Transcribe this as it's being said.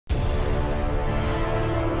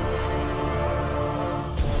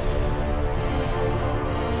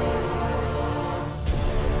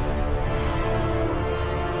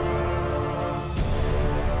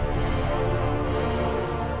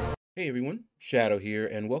Hey everyone, Shaedow here,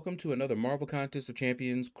 and welcome to another Marvel Contest of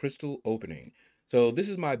Champions crystal opening. So this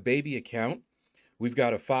is my baby account. We've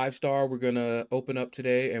got a 5-star we're gonna open up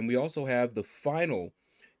today, and we also have the final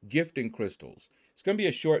gifting crystals. It's gonna be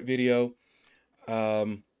a short video.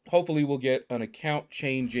 Hopefully we'll get an account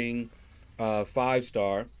changing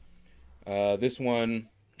 5-star. This one,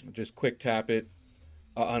 just quick tap it.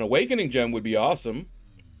 An awakening gem would be awesome.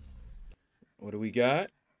 What do we got?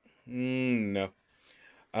 No.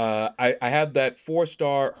 I have that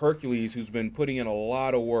 4-star Hercules who's been putting in a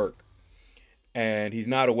lot of work, and he's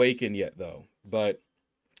not awakened yet though, but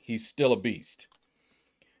he's still a beast.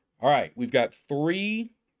 All right, we've got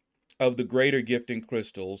 3 of the greater gifting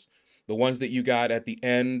crystals, the ones that you got at the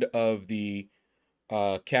end of the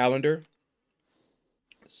calendar.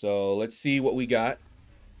 So let's see what we got.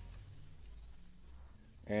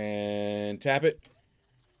 And tap it.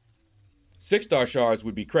 6-star shards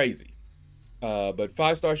would be crazy. But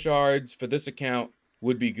 5-star shards for this account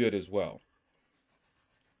would be good as well.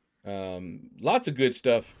 Lots of good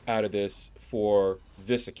stuff out of this for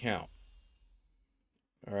this account.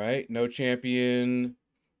 All right, no champion,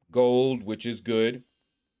 gold, which is good.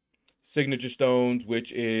 Signature stones,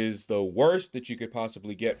 which is the worst that you could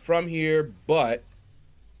possibly get from here, but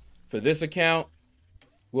for this account,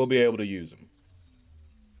 we'll be able to use them.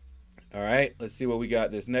 All right, let's see what we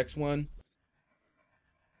got this next one.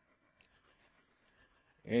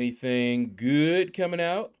 Anything good coming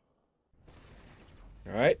out?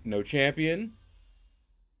 All right, no champion.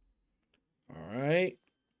 All right,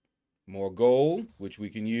 more gold, which we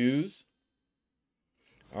can use.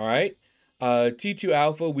 All right, T2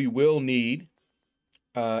 Alpha we will need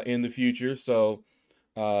in the future, so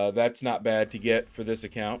that's not bad to get for this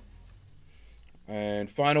account. And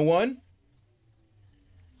final one.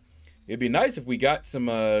 It'd be nice if we got some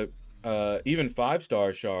even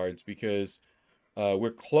 5-star shards, because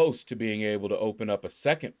we're close to being able to open up a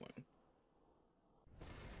second one.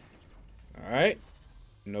 All right,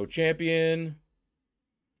 no champion,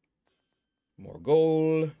 more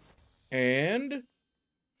gold, and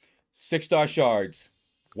 6-star shards.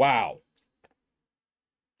 Wow.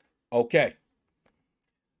 Okay.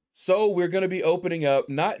 So we're going to be opening up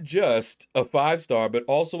not just a 5-star, but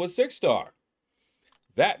also a 6-star.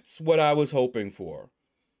 That's what I was hoping for.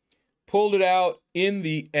 Pulled it out in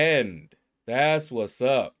the end. That's what's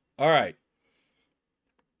up. All right.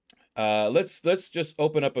 Let's just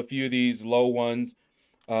open up a few of these low ones.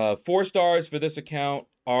 4 stars for this account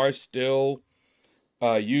are still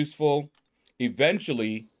useful.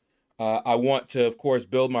 Eventually, I want to, of course,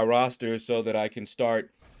 build my roster so that I can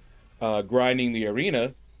start grinding the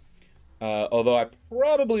arena. Although I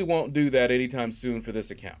probably won't do that anytime soon for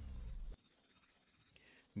this account.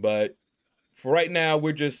 But for right now,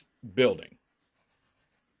 we're just building.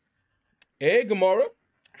 Hey, Gamora.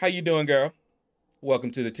 How you doing, girl? Welcome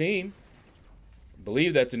to the team. I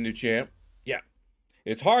believe that's a new champ. Yeah.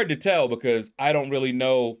 It's hard to tell because I don't really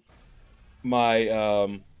know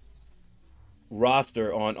my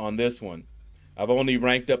roster on this one. I've only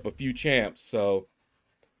ranked up a few champs, so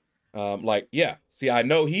yeah. See, I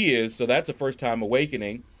know he is, so that's a first-time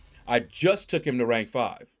awakening. I just took him to rank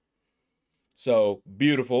 5. So,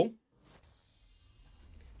 beautiful.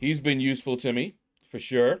 He's been useful to me, for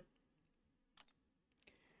sure.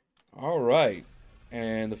 All right.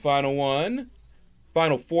 And the final one,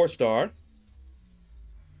 final 4-star.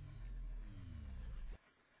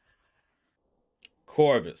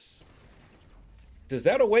 Corvus. Does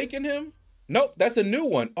that awaken him? Nope, that's a new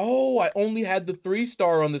one. Oh, I only had the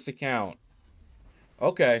 3-star on this account.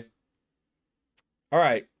 Okay. All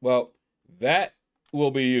right, well, that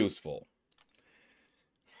will be useful.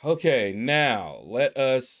 Okay, now let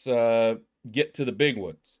us get to the big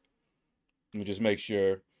ones. Let me just make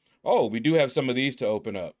sure. Oh, we do have some of these to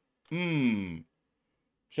open up.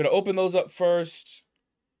 Should I open those up first?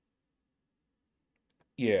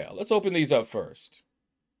 Yeah, let's open these up first.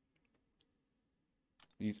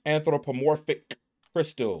 These anthropomorphic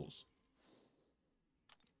crystals.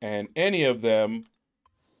 And any of them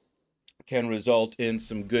can result in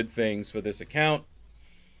some good things for this account.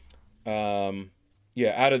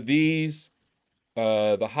 Yeah, out of these,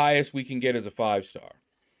 the highest we can get is a 5-star.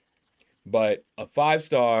 But a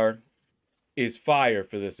 5-star is fire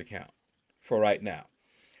for this account for right now.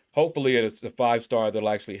 Hopefully it's a 5-star that'll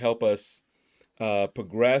actually help us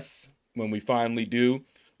progress when we finally do.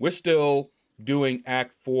 We're still doing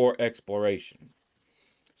Act 4 exploration.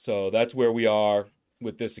 So that's where we are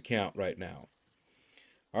with this account right now.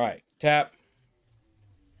 All right, tap.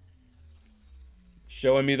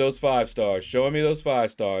 Showing me those 5-stars. Showing me those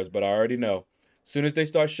 5-stars, but I already know. As soon as they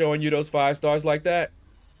start showing you those 5 stars like that,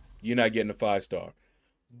 you're not getting a 5-star.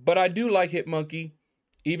 But I do like Hitmonkey,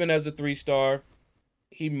 even as a 3-star.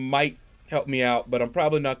 He might help me out, but I'm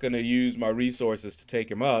probably not going to use my resources to take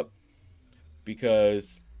him up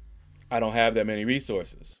because I don't have that many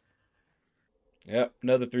resources. Yep,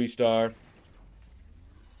 another 3-star.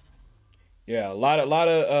 Yeah, a lot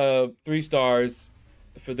of 3-stars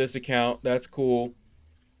for this account. That's cool.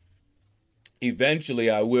 Eventually,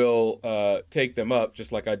 I will take them up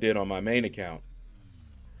just like I did on my main account.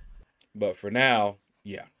 But for now,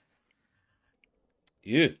 yeah.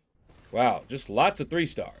 Ew. Wow, just lots of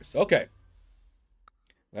 3-stars. Okay.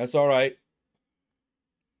 That's all right.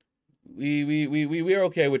 We're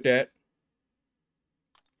okay with that.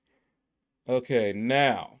 Okay,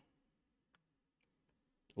 now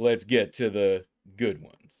let's get to the good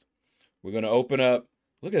ones. We're going to open up,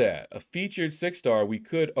 look at that, a featured 6-star we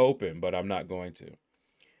could open, but I'm not going to.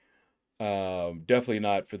 Definitely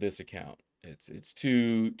not for this account. It's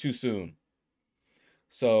too soon.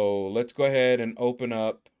 So let's go ahead and open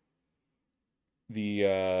up the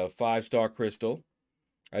 5-star crystal.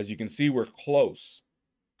 As you can see, we're close.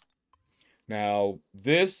 Now,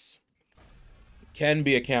 this can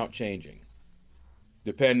be account changing,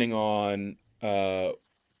 depending on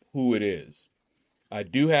who it is. I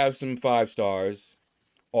do have some 5-stars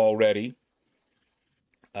already.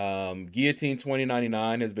 Guillotine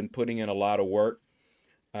 2099 has been putting in a lot of work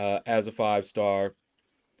as a 5-star,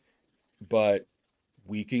 but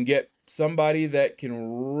we can get somebody that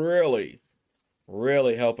can really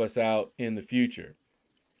help us out in the future.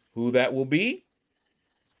 Who that will be?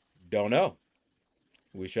 Don't know.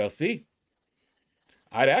 We shall see.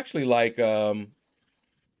 I'd actually like, I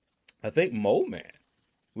think Mole Man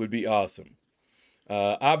would be awesome.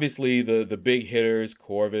 Obviously, the big hitters,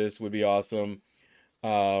 Corvus would be awesome.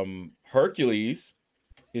 Hercules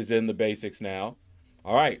is in the basics now.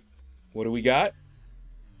 All right, what do we got?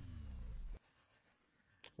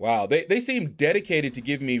 Wow, they seem dedicated to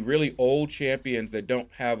give me really old champions that don't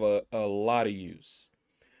have a lot of use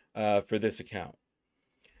for this account.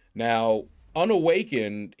 Now,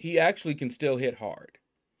 Unawakened, he actually can still hit hard,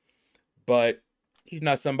 but he's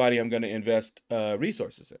not somebody I'm going to invest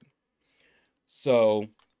resources in. So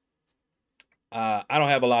I don't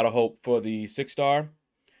have a lot of hope for the 6-star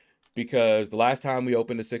because the last time we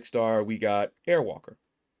opened a 6-star, we got Airwalker.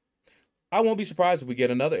 I won't be surprised if we get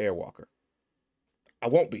another Airwalker. I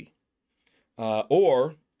won't be.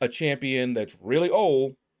 Or a champion that's really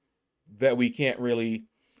old that we can't really,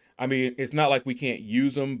 I mean, it's not like we can't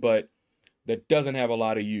use them, but that doesn't have a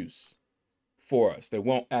lot of use for us. That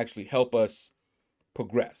won't actually help us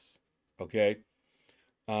progress. Okay?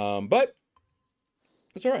 But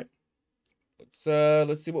it's all right.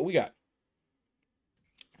 Let's see what we got.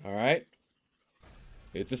 All right.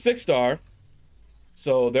 It's a 6-star.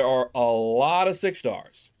 So there are a lot of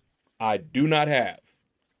 6-stars I do not have.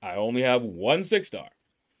 I only have one 6-star.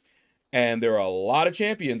 And there are a lot of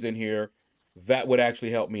champions in here that would actually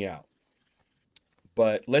help me out.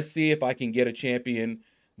 But let's see if I can get a champion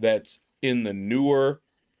that's in the newer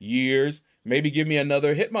years. Maybe give me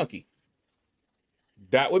another Hitmonkey.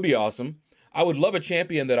 That would be awesome. I would love a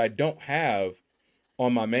champion that I don't have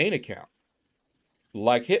on my main account,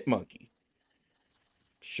 like Hitmonkey,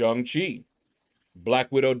 Shang-Chi,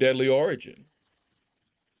 Black Widow Deadly Origin.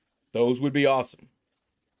 Those would be awesome.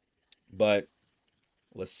 But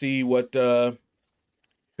let's see what Kabam's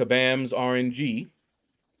RNG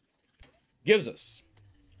gives us.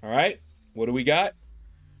 All right, what do we got?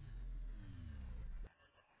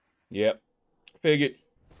 Yep, figured.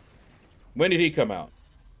 When did he come out?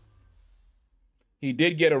 He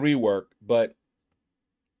did get a rework, but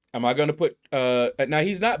am I going to put... now,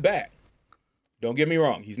 he's not bad. Don't get me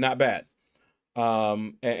wrong. He's not bad.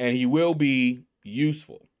 And he will be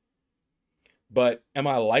useful. But am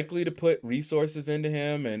I likely to put resources into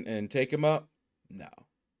him and take him up? No.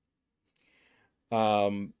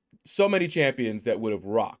 So many champions that would have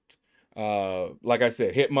rocked. Like I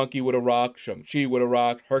said, Hitmonkey would have rocked. Shang-Chi would have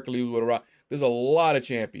rocked. Hercules would have rocked. There's a lot of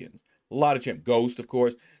champions. A lot of champions. Ghost, of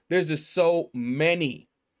course. There's just so many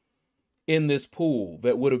in this pool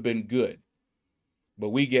that would have been good. But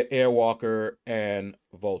we get Airwalker and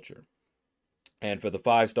Vulture. And for the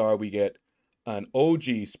 5-star, we get an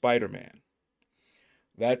OG Spider-Man.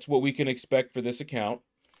 That's what we can expect for this account.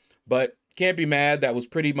 But can't be mad. That was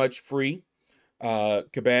pretty much free.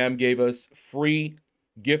 Kabam gave us free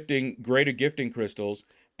gifting, greater gifting crystals.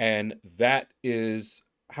 And that is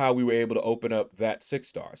how we were able to open up that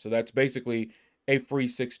 6-star. So that's basically a free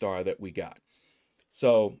 6-star that we got.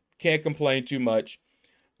 So can't complain too much.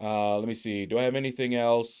 Let me see. Do I have anything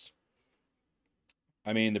else?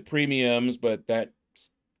 I mean, the premiums, but that's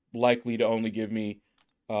likely to only give me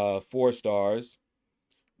 4 stars.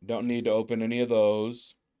 Don't need to open any of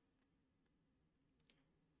those.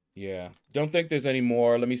 Yeah. Don't think there's any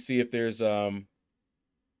more. Let me see if there's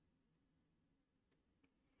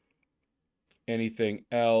anything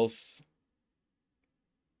else.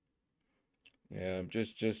 Yeah,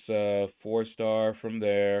 just 4-star from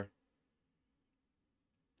there.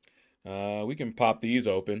 We can pop these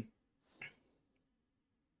open.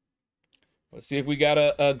 Let's see if we got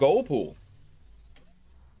a gold pool.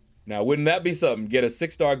 Now, wouldn't that be something? Get a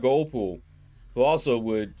 6-star gold pool, who also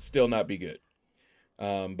would still not be good.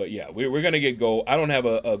 But yeah, we're gonna get gold. I don't have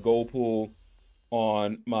a gold pool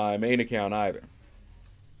on my main account either.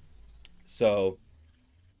 So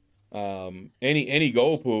any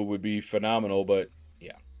gold pool would be phenomenal, but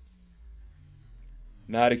yeah,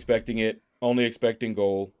 not expecting it. Only expecting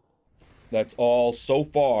gold. That's all so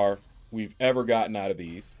far we've ever gotten out of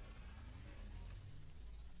these.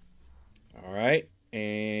 All right,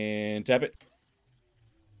 and tap it.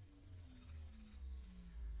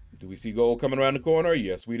 Do we see gold coming around the corner?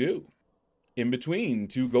 Yes, we do. In between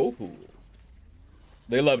two gold pools.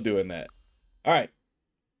 They love doing that. All right.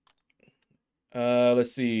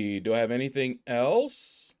 Let's see. Do I have anything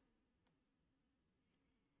else?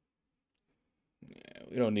 Yeah,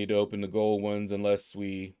 we don't need to open the gold ones unless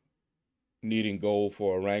we needing gold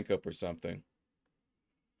for a rank up or something.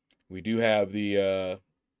 We do have the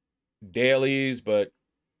dailies, but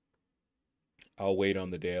I'll wait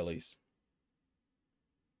on the dailies.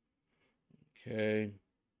 Okay.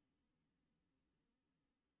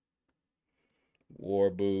 War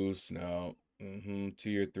boost. No.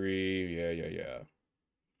 Tier 3. Yeah.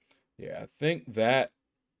 Yeah, I think that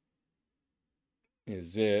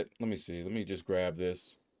is it. Let me see. Let me just grab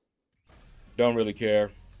this. Don't really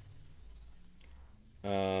care.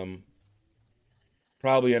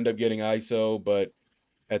 Probably end up getting ISO, but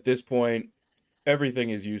at this point,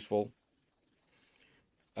 everything is useful.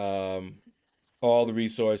 All the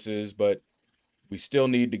resources, but we still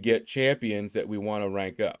need to get champions that we want to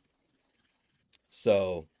rank up.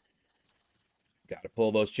 So, got to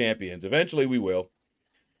pull those champions. Eventually, we will.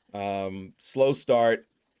 Slow start.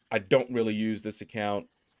 I don't really use this account.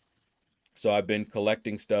 So, I've been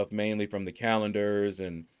collecting stuff mainly from the calendars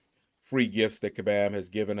and free gifts that Kabam has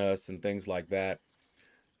given us and things like that.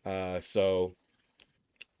 So,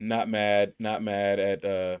 not mad at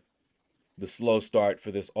the slow start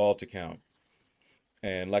for this alt account.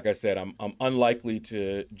 And like I said, I'm unlikely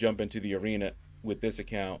to jump into the arena with this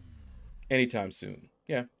account anytime soon.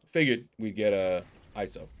 Yeah, figured we'd get a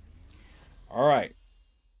ISO. All right.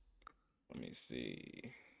 Let me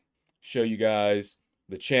see. Show you guys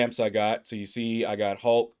the champs I got. So you see I got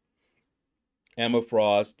Hulk, Emma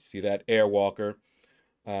Frost. See that Airwalker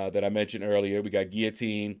that I mentioned earlier. We got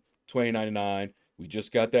Guillotine, 2099. We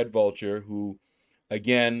just got that Vulture, who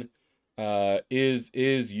again is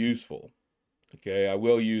useful. Okay, I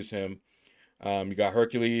will use him. You got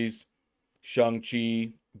Hercules,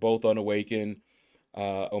 Shang-Chi, both unawakened.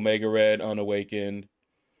 Omega Red, unawakened.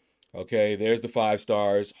 Okay, there's the 5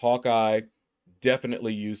 stars. Hawkeye,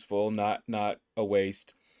 definitely useful, not a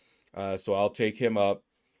waste. So I'll take him up.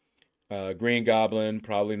 Green Goblin,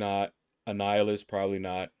 probably not. Annihilus, probably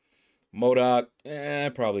not.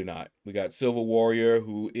 MODOK, probably not. We got Silver Warrior,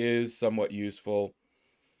 who is somewhat useful.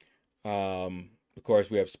 Of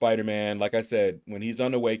course, we have Spider-Man. Like I said, when he's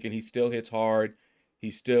unawakened, he still hits hard.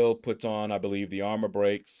 He still puts on, I believe, the armor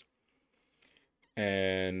breaks.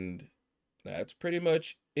 And that's pretty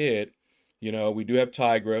much it. You know, we do have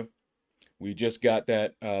Tigra. We just got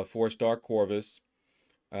that 4-star Corvus.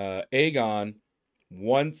 Aegon,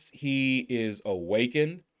 once he is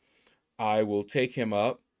awakened, I will take him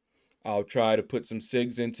up. I'll try to put some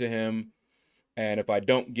SIGs into him. And if I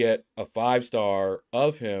don't get a 5-star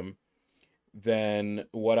of him, then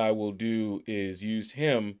what I will do is use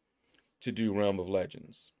him to do Realm of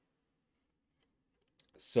Legends.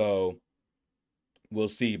 So we'll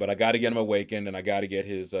see. But I got to get him awakened, and I got to get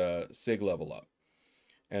his SIG level up.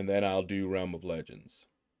 And then I'll do Realm of Legends.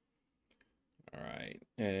 All right.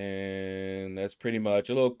 And that's pretty much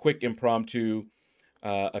a little quick impromptu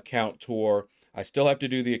account tour. I still have to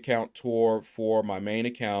do the account tour for my main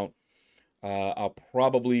account. I'll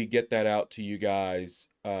probably get that out to you guys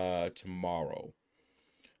tomorrow.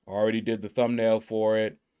 I already did the thumbnail for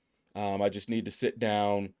it. I just need to sit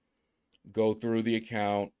down, go through the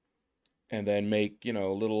account, and then make, you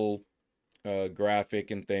know, a little graphic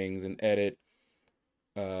and things and edit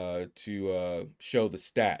to show the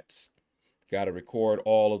stats. Got to record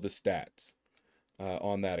all of the stats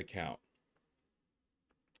on that account.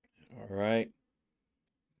 All right.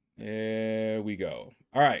 There we go.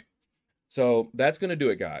 All right. So that's going to do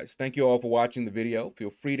it, guys. Thank you all for watching the video.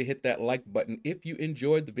 Feel free to hit that like button if you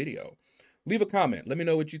enjoyed the video. Leave a comment. Let me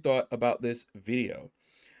know what you thought about this video.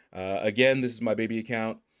 Again, this is my baby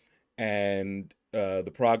account, and the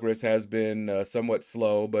progress has been somewhat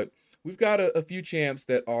slow, but we've got a few champs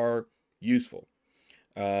that are useful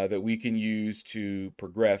that we can use to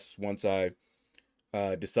progress once I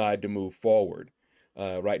decide to move forward.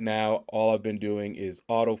 Right now, all I've been doing is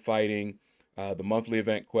auto fighting, the monthly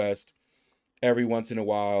event quest, every once in a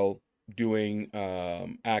while doing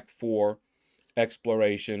Act 4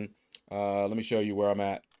 exploration. Let me show you where I'm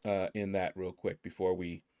at in that real quick before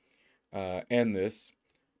we end this.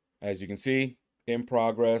 As you can see, in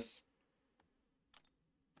progress,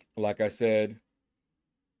 like I said,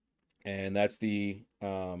 and that's the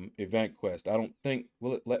event quest. I don't think,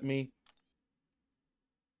 will it let me?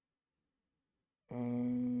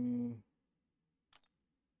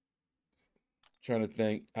 Trying to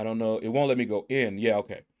think. I don't know. It won't let me go in. Yeah,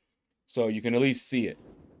 okay. So you can at least see it.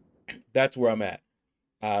 That's where I'm at.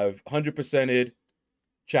 I've 100%ed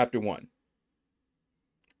chapter 1.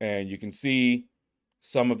 And you can see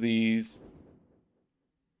some of these.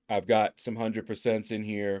 I've got some 100% in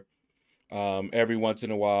here. Every once in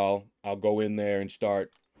a while, I'll go in there and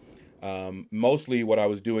start. Mostly what I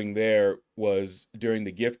was doing there was during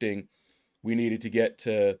the gifting, we needed to get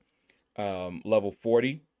to level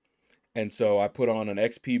 40. And so I put on an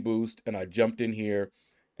XP boost and I jumped in here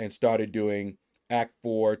and started doing Act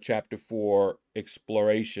 4, Chapter 4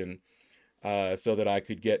 exploration so that I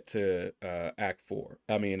could get to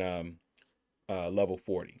level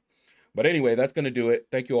 40. But anyway, that's going to do it.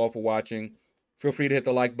 Thank you all for watching. Feel free to hit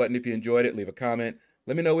the like button if you enjoyed it. Leave a comment.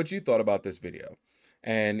 Let me know what you thought about this video.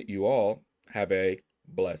 And you all have a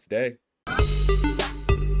blessed day.